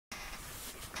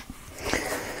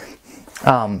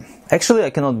Actually, I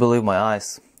cannot believe my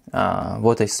eyes,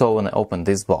 what I saw when I opened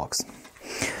this box.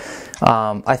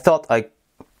 I thought I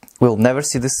will never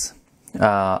see this.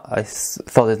 I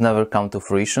thought it never come to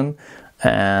fruition,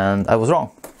 and I was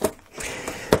wrong.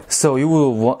 So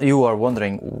you are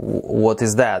wondering, what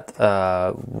is that?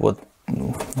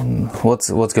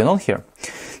 What's going on here?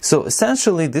 So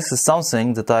essentially, this is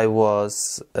something that I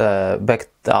was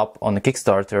backed up on a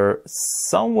Kickstarter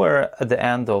somewhere at the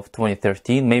end of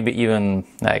 2013, maybe even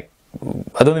like,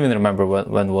 I don't even remember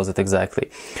when was it exactly.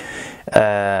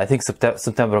 I think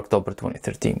September, October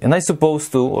 2013. And we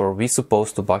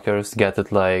supposed to backers get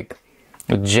it like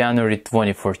January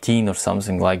 2014 or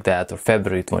something like that, or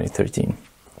February 2013.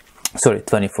 Sorry,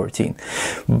 2014.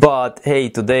 But hey,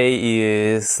 today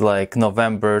is like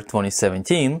November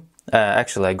 2017.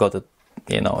 Actually, I got it,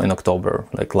 in October,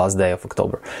 like last day of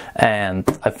October, and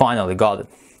I finally got it.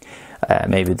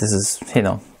 Maybe this is,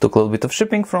 took a little bit of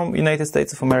shipping from United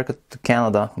States of America to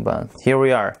Canada, but here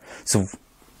we are. So,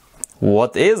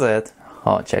 what is it?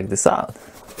 Oh, check this out.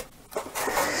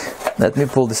 Let me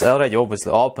pull this. I already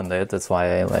obviously opened it, that's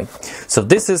why I like. So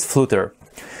this is Flutter.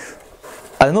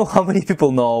 I don't know how many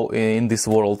people know in this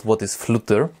world what is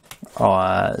Flutter.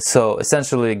 So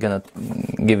essentially, gonna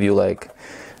give you like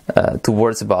 2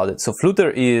 words about it. So Flutter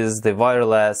is the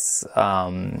wireless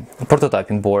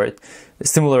prototyping board.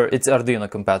 Similar, it's Arduino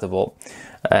compatible,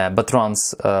 but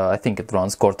runs, I think it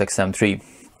runs Cortex M3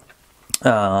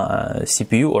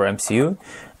 CPU or MCU,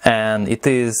 and it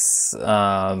is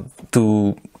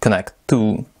to connect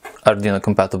to Arduino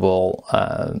compatible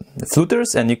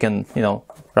Flutters, and you can,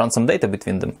 run some data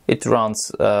between them. It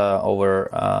runs over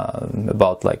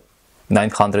about like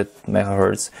 900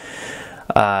 megahertz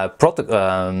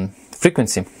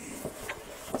frequency,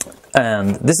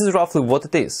 and this is roughly what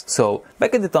it is. So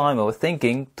back at the time, I was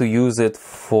thinking to use it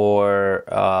for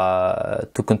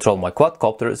to control my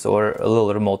quadcopters or a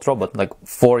little remote robot, like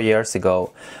 4 years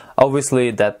ago.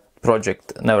 Obviously, that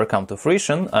project never come to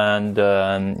fruition, and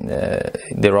the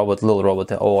little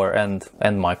robot,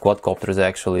 and my quadcopters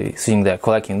actually sitting there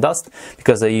collecting dust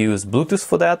because I use Bluetooth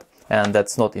for that. And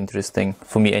that's not interesting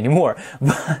for me anymore.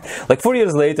 But like 4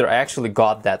 years later, I actually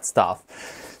got that stuff.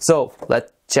 So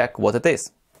let's check what it is.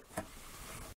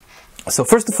 So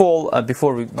first of all,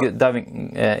 before we get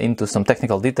diving into some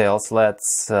technical details,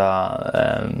 let's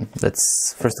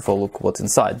first of all look what's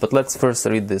inside. But let's first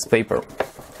read this paper.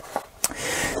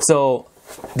 So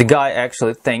the guy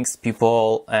actually thanks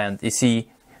people and EC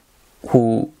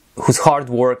whose hard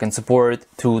work and support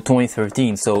through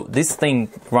 2013. So this thing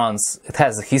it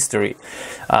has a history.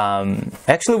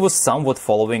 Actually was somewhat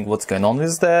following what's going on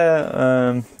with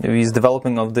with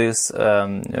developing of this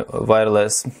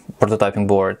wireless prototyping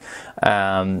board.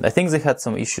 I think they had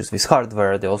some issues with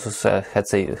hardware. They also had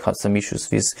some issues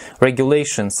with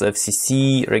regulations,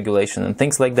 FCC regulation and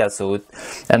things like that. So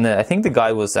I think the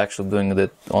guy was actually doing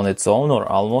it on its own or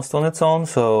almost on its own.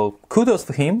 So kudos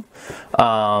for him.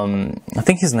 I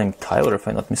think his name Tyler, if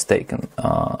I'm not mistaken.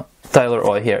 Tyler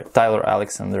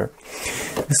Alexander.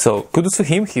 So kudos to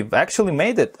him. He actually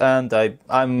made it, and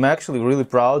I'm actually really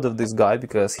proud of this guy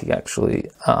because he actually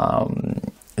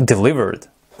delivered.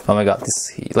 Oh my god,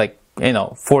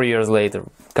 4 years later.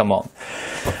 Come on.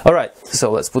 All right,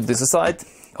 so let's put this aside.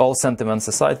 All sentiments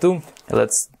aside too.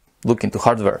 Let's look into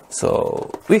hardware. So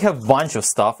we have a bunch of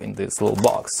stuff in this little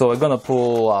box. So we're gonna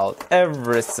pull out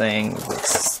everything.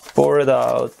 Let's pour it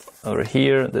out over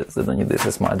here. This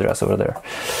is my address over there.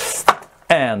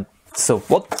 And so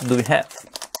what do we have?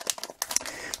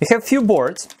 We have a few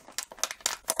boards.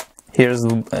 Here's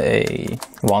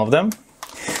one of them.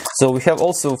 So we have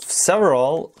also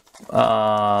several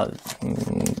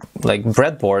like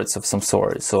breadboards of some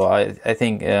sort. So I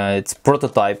think it's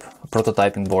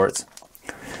prototyping boards.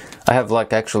 I have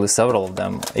like actually several of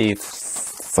them.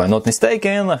 If I'm not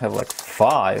mistaken, I have like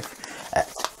 5.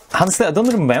 Honestly, I don't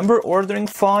remember ordering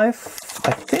 5.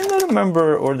 I think I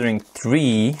remember ordering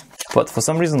 3, but for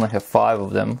some reason I have 5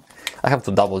 of them. I have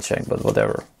to double check, but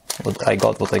whatever. What I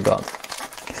got.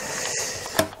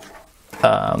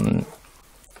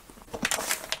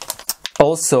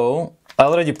 Also, I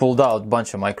already pulled out a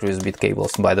bunch of micro USB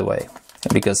cables, by the way,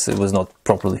 because it was not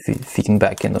properly fitting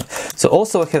back in. So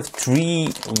also I have 3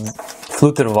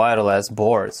 Flutter wireless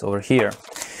boards over here.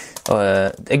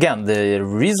 Again, the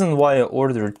reason why I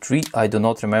ordered 3, I do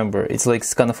not remember. It's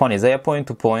kind of funny. They are point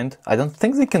to point. I don't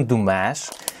think they can do mesh.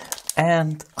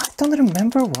 And I don't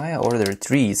remember why I ordered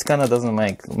 3. It kind of doesn't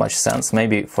make much sense.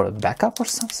 Maybe for a backup or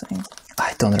something.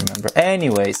 I don't remember.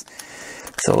 Anyways,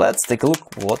 so let's take a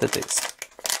look what it is.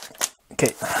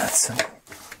 Okay, let's...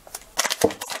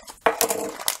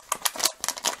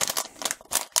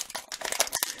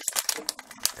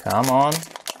 Come on.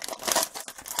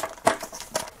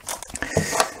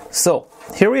 So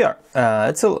here we are.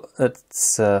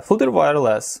 It's a Flutter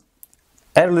Wireless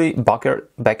Early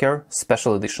Backer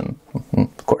Special Edition.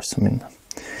 Of course, I mean,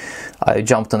 I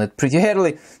jumped on it pretty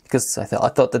early because I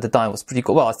thought at the time it was pretty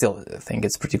cool. Well, I still think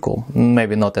it's pretty cool.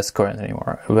 Maybe not as current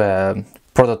anymore.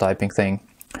 Prototyping thing.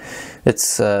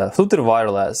 It's Flutter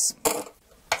Wireless,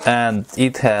 and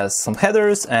it has some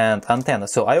headers and antenna.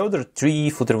 So I ordered 3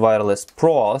 Flutter Wireless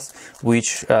Pros,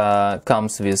 which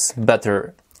comes with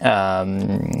better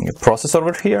processor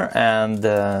over here and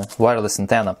wireless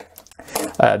antenna.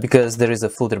 Because there is a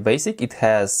Flutter Basic, it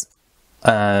has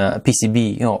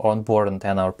PCB, you know, onboard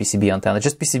antenna or PCB antenna,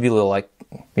 just PCB, like,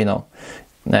 you know,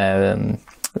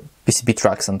 PCB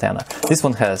tracks antenna. This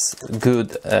one has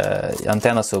good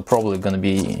antenna, so probably gonna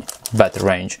be better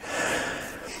range.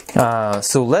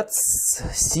 So let's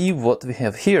see what we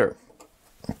have here.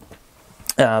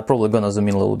 Probably gonna zoom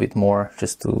in a little bit more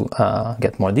just to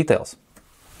get more details.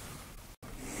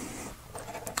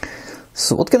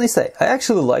 So what can I say? I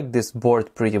actually like this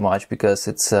board pretty much because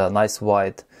it's a nice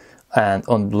white and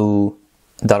on blue,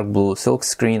 dark blue silk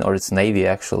screen, or it's navy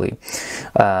actually.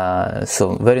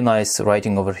 So very nice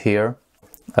writing over here.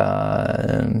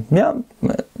 Yeah,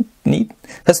 neat.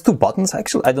 Has 2 buttons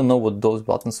actually. I don't know what those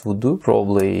buttons would do.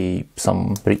 Probably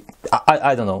some.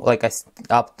 I don't know. Like I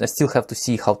still have to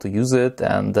see how to use it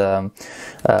and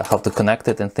how to connect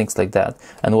it and things like that,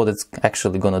 and what it's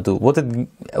actually gonna do. What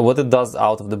it does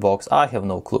out of the box, I have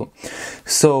no clue.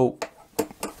 So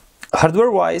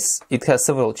hardware wise, it has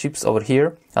several chips over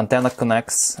here. Antenna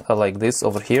connects like this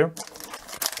over here.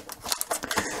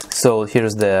 So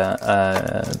here's the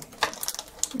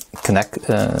connect.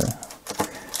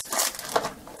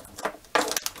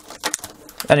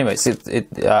 Anyways,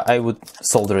 I would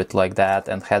solder it like that,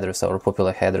 and headers are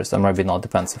popular headers, or maybe not,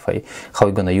 depends if how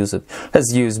you're gonna use it. It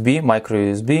has USB, micro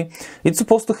USB. It's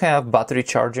supposed to have battery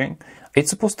charging. It's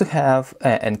supposed to have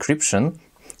encryption,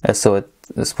 so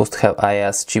it's supposed to have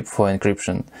IS chip for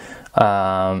encryption.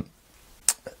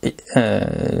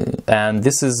 And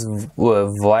this is a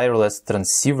wireless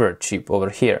transceiver chip over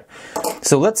here.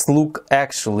 So let's look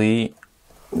actually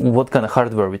what kind of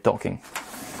hardware we're talking.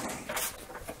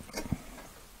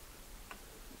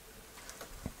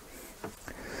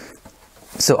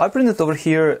 So I printed over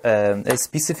here a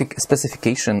specific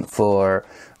specification for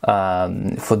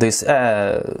this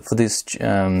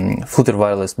Flutter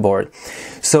Wireless board.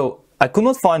 So I could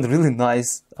not find really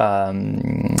nice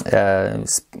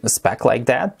spec like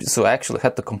that, so I actually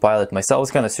had to compile it myself. I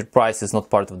was kind of surprised it's not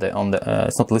part of the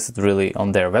it's not listed really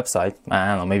on their website. I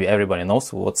don't know, maybe everybody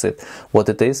knows what it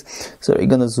is. So I'm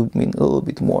gonna zoom in a little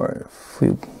bit more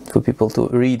for people to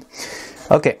read.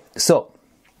 Okay, so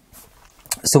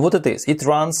what it is, it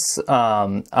runs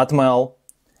Atmel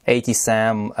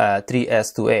ATSAM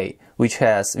 3S2A, which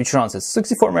runs at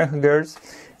 64 megahertz.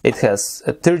 It has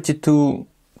 32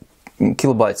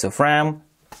 kilobytes of RAM.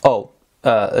 Oh,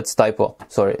 it's typo.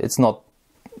 Sorry, it's not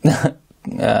 1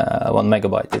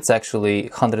 megabyte. It's actually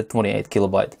 128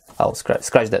 kilobyte. I'll scratch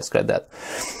that.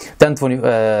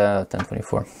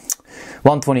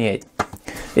 128.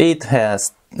 It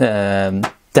has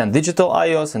 10 digital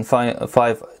IOs and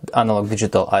 5 analog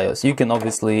digital IOs. You can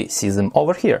obviously see them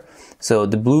over here. So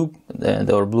the blue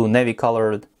or blue navy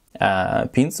colored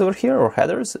pins over here, or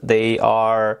headers, they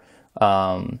are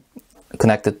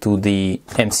connected to the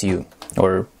MCU,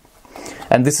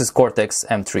 and this is Cortex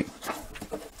M3.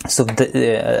 So the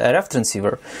RF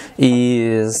transceiver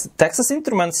is Texas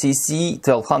Instruments CC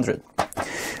 1200.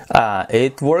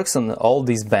 It works on all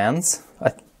these bands.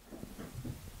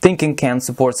 Thinking can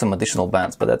support some additional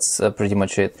bands, but that's pretty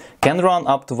much it. Can run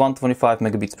up to 125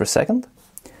 megabits per second.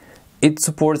 It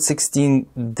supports 16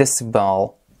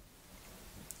 decibel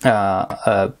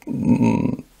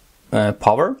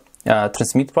power,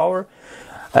 transmit power.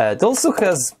 It also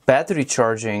has battery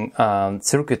charging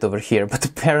circuit over here, but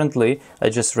apparently I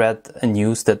just read a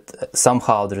news that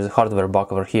somehow there is a hardware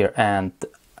bug over here, and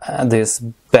this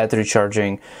battery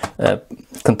charging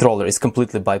controller is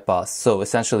completely bypassed. So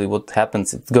essentially what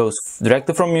happens, it goes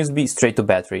directly from USB straight to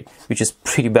battery, which is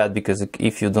pretty bad because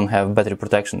if you don't have battery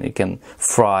protection, it can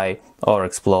fry or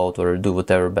explode or do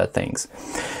whatever bad things.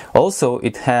 Also,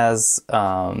 it has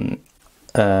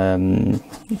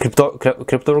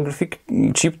cryptographic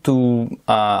chip to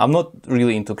I'm not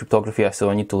really into cryptography, so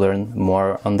I need to learn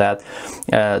more on that,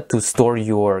 to store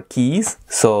your keys.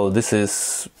 So this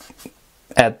is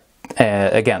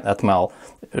again Atmel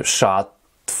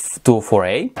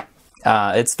SHA-204A.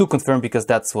 It's to confirm because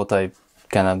that's what I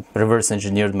kind of reverse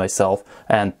engineered myself,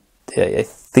 and I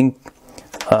think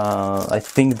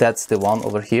that's the one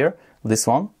over here, this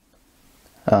one.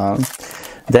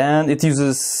 Then it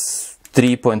uses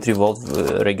 3.3 volt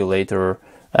regulator,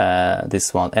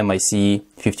 this one MIC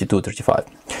 5235.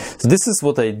 So this is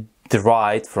what I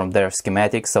derived from their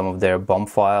schematics, some of their BOM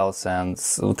files, and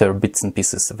their bits and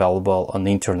pieces available on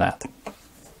the internet.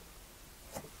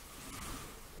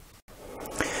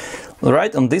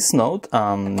 Alright, on this note,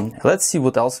 let's see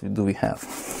what else do we have.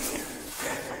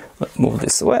 Let's move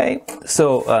this away.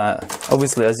 So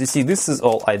obviously, as you see, this is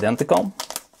all identical.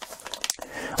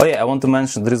 Oh yeah, I want to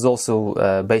mention there is also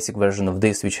a basic version of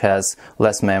this which has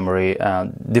less memory,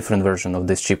 different version of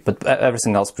this chip, but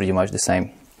everything else pretty much the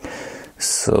same.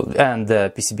 So, and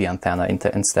the PCB antenna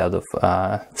instead of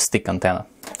stick antenna.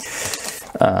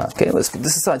 Okay, let's put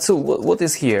this aside. So what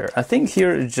is here? I think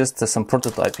here is just some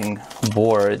prototyping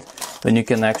board when you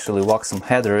can actually walk some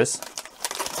headers.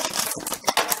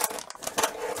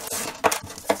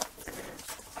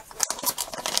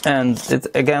 And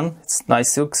again, it's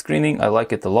nice silk screening. I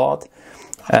like it a lot.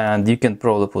 And you can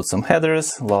probably put some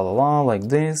headers, like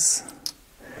this.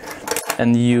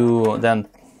 And you then,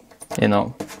 you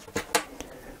know,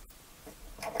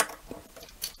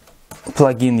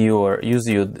 plug in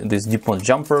these DuPont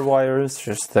jumper wires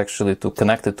just actually to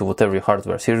connect it to whatever your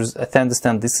hardware is. Here's, I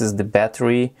understand this is the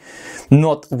battery,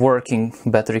 not working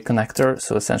battery connector,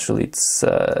 so essentially it's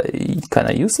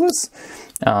kind of useless.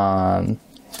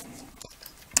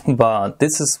 But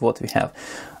this is what we have.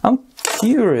 I'm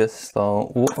curious though,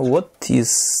 what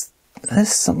is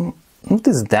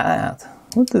that?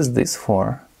 What is this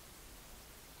for?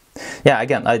 Yeah,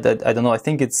 again, I don't know. I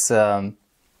think it's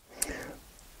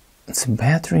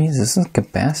batteries. This is a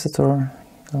capacitor.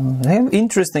 They have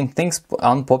interesting things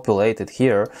unpopulated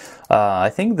here.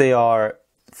 I think they are,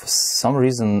 for some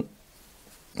reason,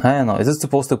 I don't know, is it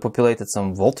supposed to populate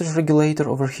some voltage regulator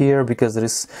over here? Because there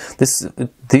is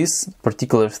this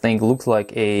particular thing looks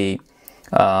like a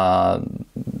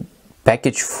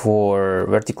package for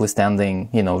vertically standing,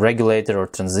 you know, regulator or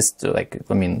transistor, like,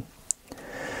 I mean,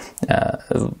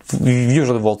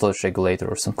 usually voltage regulator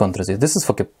or some transistor. This is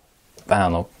for, I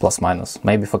don't know, plus minus,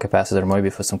 maybe for capacitor, maybe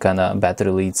for some kind of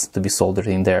battery leads to be soldered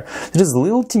in there. There is a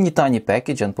little teeny tiny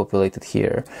package unpopulated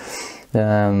here.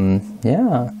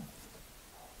 Yeah.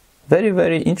 Very,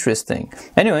 very interesting.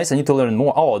 Anyways, I need to learn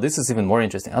more. Oh, this is even more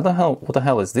interesting. What the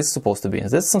hell is this supposed to be?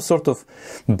 Is this some sort of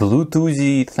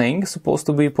Bluetoothy thing supposed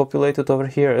to be populated over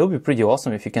here? It would be pretty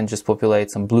awesome if you can just populate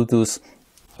some Bluetooth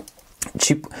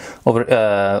chip over,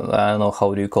 I don't know,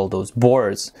 how do you call those,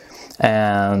 boards,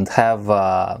 and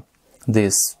have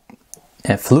this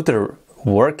Flutter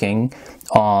working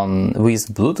on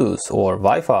with Bluetooth or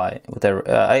Wi-Fi, whatever.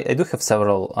 I do have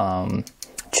several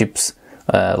chips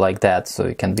like that, so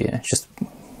it can be just,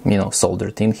 you know,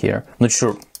 soldered in here. Not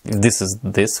sure if this is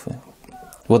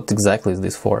what exactly is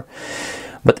this for,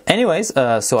 but anyways,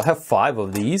 so I have 5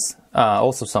 of these,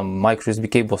 also some micro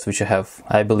USB cables, which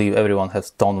I believe everyone has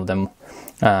a ton of them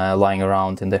lying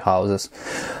around in their houses.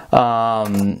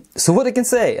 So what I can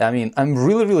say, I mean, I'm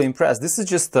really impressed. This is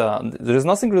just there is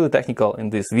nothing really technical in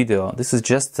this video. This is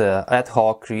just ad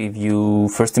hoc review,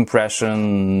 first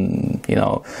impression, you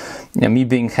know, me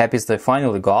being happy that I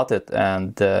finally got it,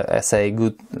 and I say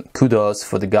good kudos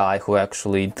for the guy who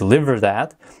actually delivered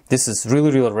that. This is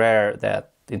really rare that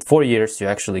in 4 years you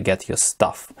actually get your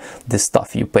stuff, this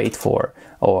stuff you paid for,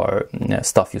 or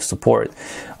stuff you support.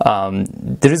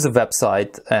 There is a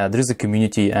website, there is a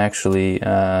community actually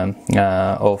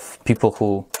of people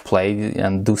who play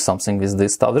and do something with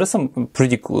this stuff. There are some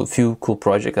pretty cool, few cool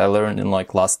projects I learned in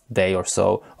like last day or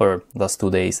so, or last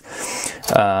 2 days.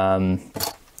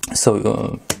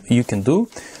 So you can do.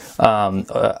 I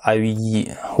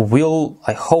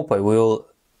hope I will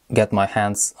get my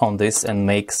hands on this and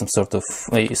make some sort of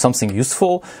something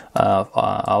useful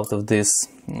out of this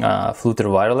Flutter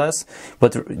wireless.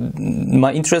 But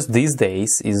my interest these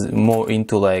days is more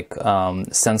into like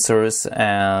sensors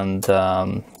and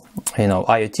you know,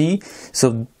 IoT.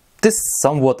 So this is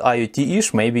somewhat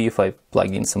IoT-ish. Maybe if I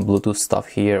plug in some Bluetooth stuff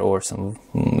here or some,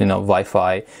 you know,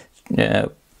 Wi-Fi,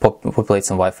 populate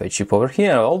some Wi-Fi chip over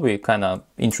here, it'll be kind of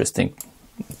interesting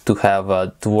to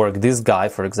have to work this guy,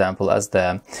 for example, as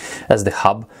the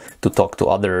hub to talk to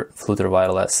other Flutter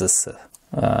wireless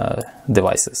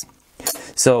devices.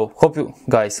 So hope you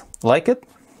guys like it.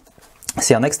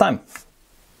 See you next time.